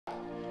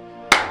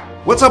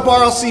What's up,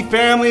 RLC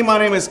family? My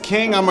name is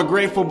King. I'm a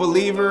grateful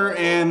believer,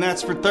 and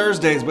that's for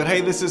Thursdays. But hey,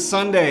 this is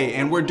Sunday,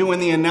 and we're doing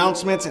the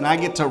announcements, and I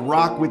get to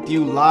rock with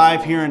you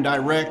live here in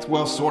direct.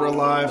 Well, sort of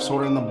live,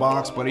 sort of in the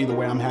box, but either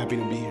way, I'm happy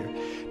to be here.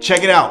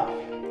 Check it out.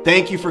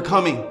 Thank you for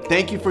coming.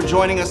 Thank you for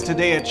joining us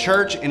today at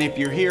church. And if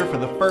you're here for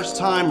the first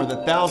time or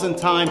the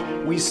 1,000th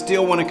time, we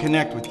still want to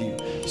connect with you.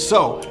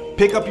 So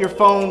pick up your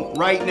phone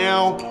right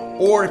now,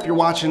 or if you're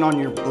watching on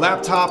your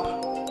laptop,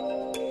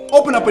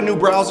 open up a new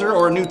browser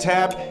or a new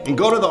tab and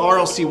go to the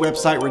RLC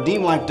website,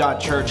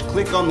 redeemlife.church.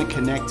 Click on the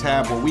Connect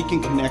tab where we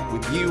can connect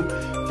with you,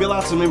 fill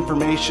out some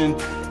information,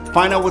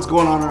 find out what's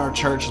going on in our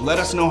church. Let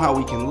us know how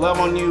we can love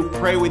on you,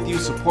 pray with you,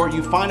 support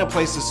you, find a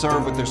place to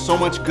serve. But there's so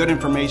much good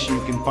information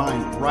you can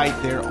find right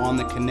there on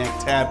the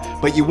Connect tab.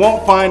 But you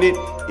won't find it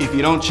if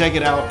you don't check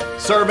it out.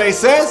 Survey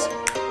says,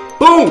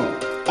 boom,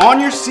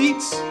 on your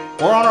seats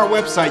or on our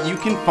website, you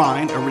can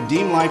find a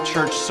Redeem Life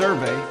Church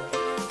survey.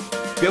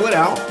 Fill it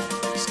out.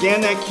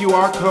 Scan that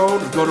QR code,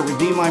 go to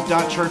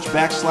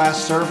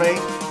redeemlife.church/survey,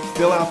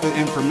 fill out the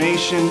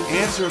information,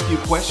 answer a few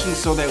questions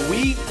so that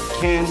we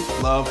can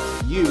love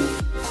you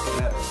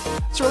better.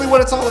 That's really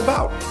what it's all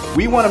about.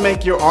 We want to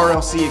make your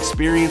RLC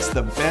experience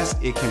the best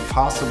it can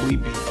possibly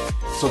be.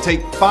 So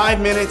take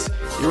 5 minutes.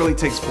 It really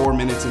takes 4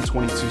 minutes and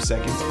 22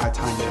 seconds. I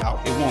timed it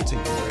out. It won't take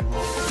you very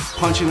long.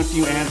 Punch in a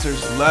few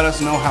answers. Let us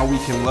know how we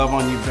can love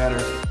on you better.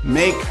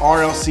 Make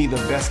RLC the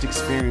best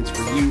experience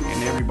for you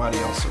and everybody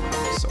else around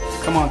us. So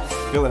come on,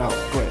 fill it out.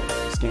 Go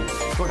ahead, scan it.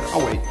 Go ahead,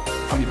 I'll wait.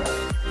 I'll be back.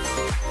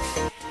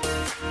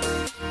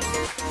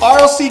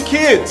 RLC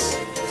kids,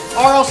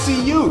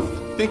 RLC youth.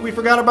 Think we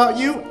forgot about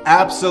you?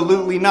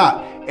 Absolutely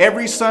not.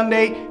 Every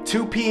Sunday,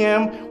 2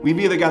 p.m., we've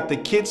either got the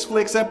Kids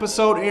Flicks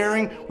episode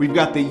airing, we've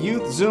got the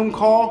youth Zoom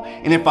call,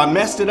 and if I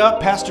messed it up,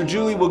 Pastor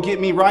Julie will get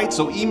me right,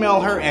 so email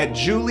her at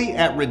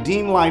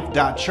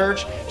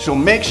julie@redeemlife.church. She'll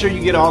make sure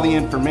you get all the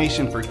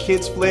information for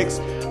Kids Flicks,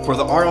 for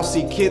the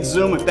RLC Kids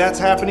Zoom if that's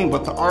happening,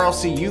 but the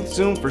RLC Youth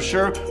Zoom for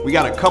sure. We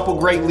got a couple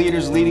great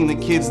leaders leading the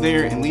kids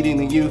there and leading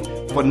the youth.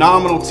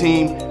 Phenomenal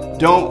team.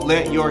 Don't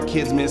let your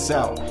kids miss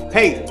out.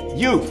 Hey,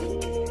 youth,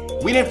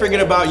 we didn't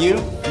forget about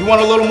you. You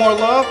want a little more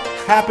love?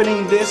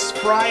 Happening this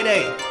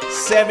Friday,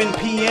 7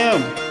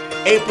 p.m.,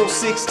 April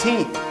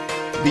 16th,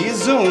 via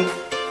Zoom.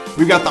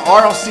 We've got the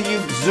RLC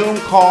Youth Zoom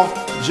call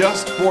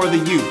just for the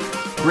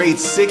youth,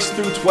 grades 6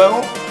 through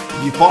 12.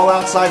 If you fall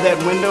outside that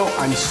window,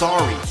 I'm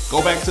sorry.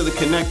 Go back to the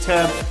Connect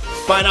tab,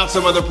 find out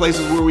some other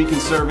places where we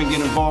can serve and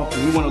get involved,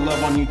 and we want to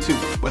love on you too.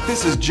 But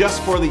this is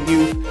just for the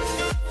youth.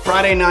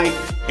 Friday night,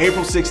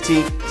 April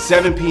 16th,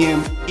 7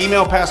 p.m.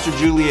 Email Pastor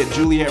Julie at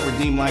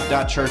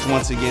julie@redeemlife.church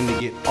once again to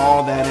get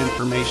all that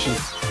information.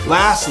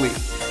 Lastly,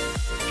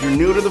 if you're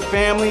new to the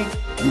family,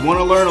 you want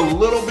to learn a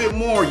little bit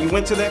more, you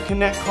went to that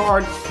Connect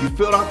card, you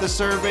filled out the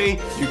survey,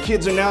 your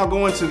kids are now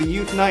going to the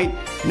youth night,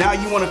 now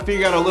you want to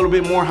figure out a little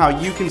bit more how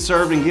you can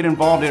serve and get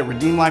involved at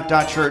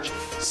redeemlife.church,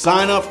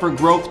 sign up for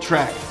Growth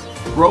Track.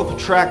 Growth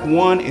Track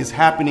 1 is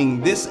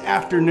happening this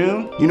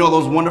afternoon. You know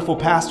those wonderful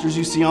pastors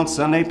you see on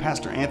Sunday,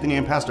 Pastor Anthony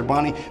and Pastor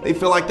Bonnie, they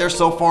feel like they're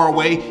so far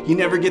away, you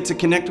never get to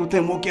connect with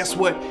them. Well, guess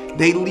what?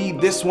 They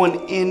lead this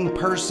one in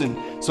person.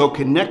 So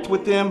connect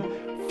with them,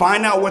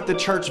 find out what the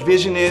church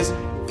vision is,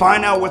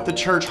 find out what the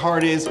church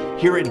heart is,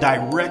 hear it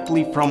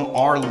directly from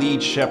our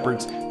lead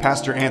shepherds,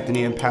 Pastor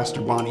Anthony and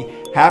Pastor Bonnie.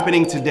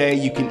 Happening today.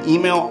 You can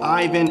email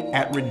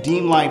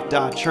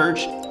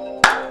ivan@redeemlife.church.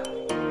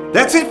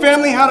 That's it,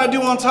 family. How'd I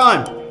do on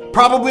time?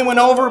 Probably went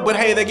over, but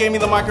hey, they gave me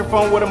the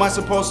microphone. What am I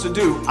supposed to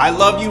do? I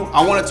love you.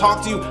 I want to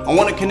talk to you. I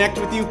want to connect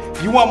with you.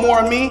 If you want more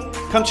of me,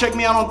 come check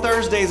me out on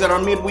Thursdays at our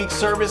midweek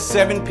service,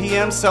 7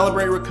 p.m.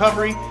 Celebrate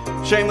Recovery.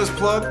 Shameless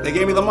plug. They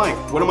gave me the mic.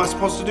 What am I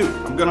supposed to do?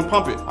 I'm going to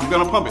pump it. I'm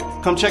going to pump it.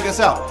 Come check us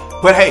out.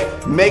 But hey,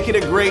 make it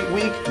a great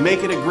week.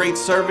 Make it a great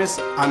service.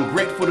 I'm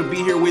grateful to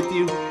be here with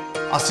you.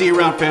 I'll see you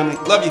around, family.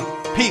 Love you.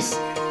 Peace.